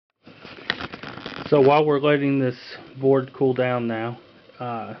So while we're letting this board cool down now,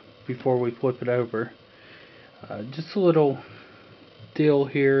 before we flip it over, just a little deal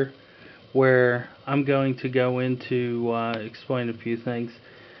here where I'm going to go into explain a few things.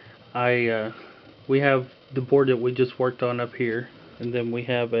 We have the board that we just worked on up here, and then we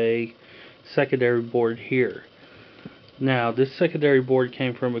have a secondary board here. Now, this secondary board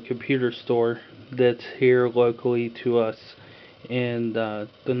came from a computer store that's here locally to us in the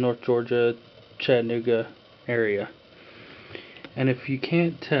North Georgia, Chattanooga area. And if you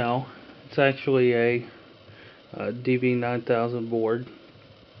can't tell, it's actually a DV9000 board,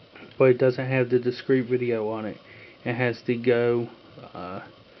 but it doesn't have the discrete video on it. It has the Go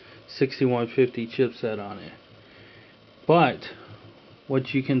 6150 chipset on it. But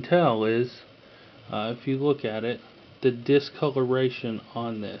what you can tell is, if you look at it, the discoloration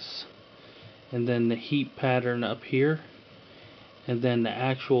on this, and then the heat pattern up here, and then the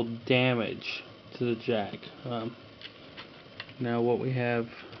actual damage to the jack. Now what we have,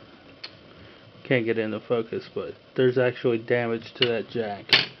 can't get into focus, but there's actually damage to that jack.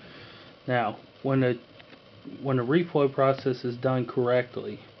 Now when the reflow process is done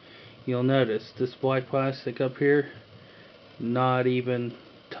correctly, you'll notice this black plastic up here, not even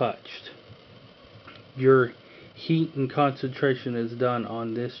touched. Your heat and concentration is done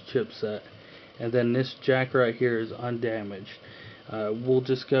on this chipset, and then this jack right here is undamaged. We'll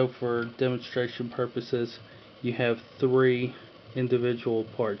just go for demonstration purposes. You have 3 individual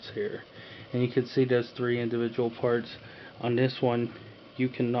parts here, and you can see those 3 individual parts. On this one you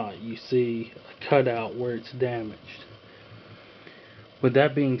cannot. You see a cutout where it's damaged. With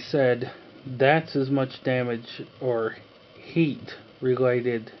that being said, that's as much damage or heat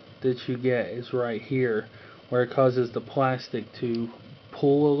related that you get is right here, where it causes the plastic to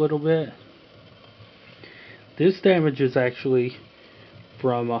pull a little bit. This damage is actually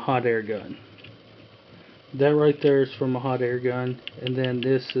from a hot air gun. That right there is from a hot air gun, and then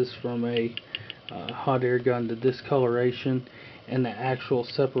this is from a hot air gun, the discoloration and the actual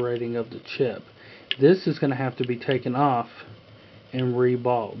separating of the chip. This is going to have to be taken off and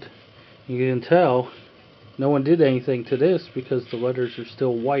reballed. You can tell no one did anything to this because the letters are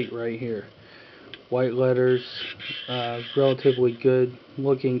still white right here. White letters, relatively good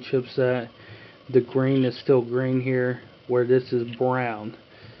looking chipset. The green is still green here, where this is brown.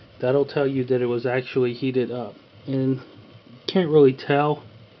 That'll tell you that it was actually heated up. And you can't really tell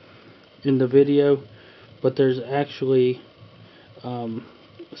in the video, but there's actually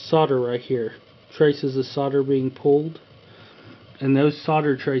solder right here. Traces of solder being pulled. And those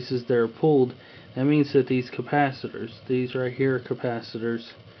solder traces that are pulled, that means that these capacitors, these right here are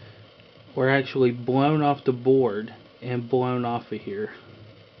capacitors, were actually blown off the board and blown off of here.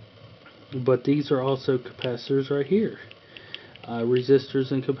 But these are also capacitors right here.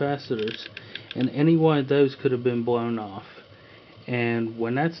 Resistors and capacitors, and any one of those could have been blown off. And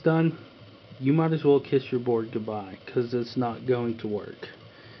when that's done, you might as well kiss your board goodbye, because it's not going to work.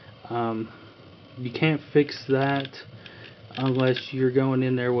 You can't fix that unless you're going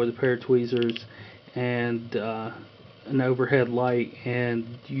in there with a pair of tweezers and an overhead light,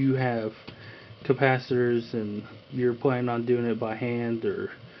 and you have capacitors and you're planning on doing it by hand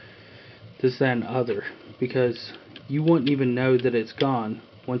or this, that, and other, because you wouldn't even know that it's gone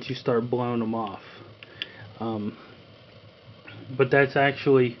once you start blowing them off. But that's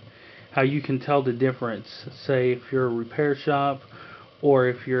actually how you can tell the difference. Say if you're a repair shop, or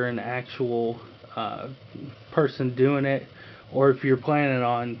if you're an actual person doing it, or if you're planning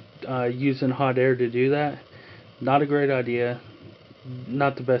on using hot air to do that. Not a great idea,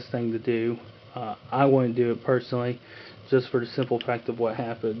 not the best thing to do. I wouldn't do it personally, just for the simple fact of what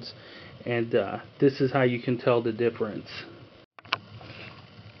happens. And this is how you can tell the difference.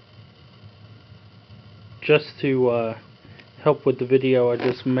 Just to help with the video I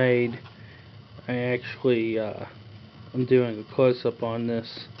just made, I actually I'm doing a close-up on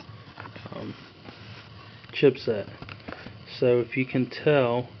this chipset. So if you can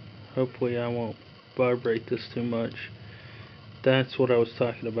tell, hopefully I won't vibrate this too much, that's what I was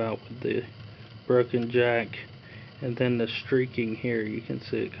talking about with the broken jack. And then the streaking here, you can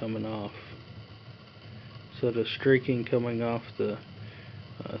see it coming off. So the streaking coming off the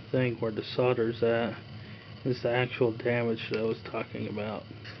thing where the solder's at is the actual damage that I was talking about.